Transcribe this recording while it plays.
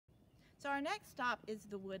So our next stop is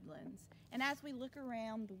the Woodlands. And as we look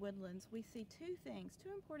around the Woodlands, we see two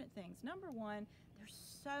important things. Number one, there's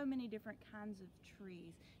so many different kinds of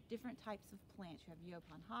trees, different types of plants. You have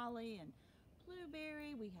Yopon holly and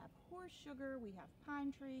blueberry, we have horse sugar, we have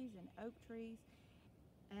pine trees and oak trees,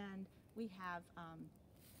 and we have,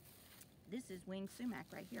 this is winged sumac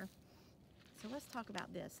right here. So let's talk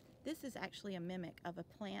about this. This is actually a mimic of a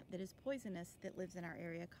plant that is poisonous that lives in our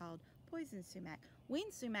area called poison sumac.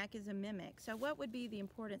 Winged sumac is a mimic. So what would be the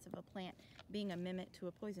importance of a plant being a mimic to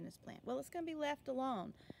a poisonous plant? Well, it's going to be left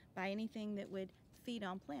alone by anything that would feed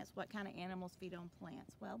on plants. What kind of animals feed on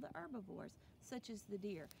plants? Well, the herbivores, such as the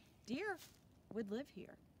deer. Deer would live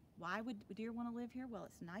here. Why would deer want to live here? Well,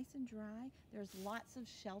 it's nice and dry, there's lots of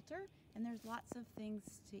shelter, and there's lots of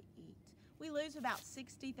things to eat. We lose about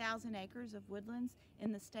 60,000 acres of woodlands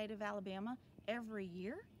in the state of Alabama every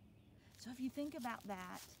year. So if you think about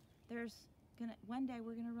that, one day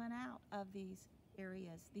we're gonna run out of these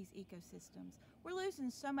areas, these ecosystems. We're losing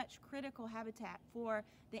so much critical habitat for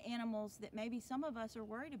the animals that maybe some of us are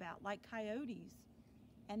worried about, like coyotes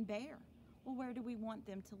and bear. Well, where do we want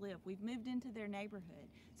them to live? We've moved into their neighborhood.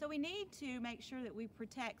 So we need to make sure that we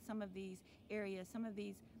protect some of these areas, some of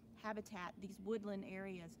these habitat, these woodland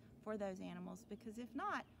areas for those animals, because if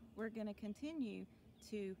not, we're going to continue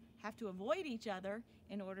to have to avoid each other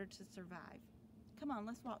in order to survive. Come on,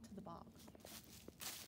 let's walk to the bog.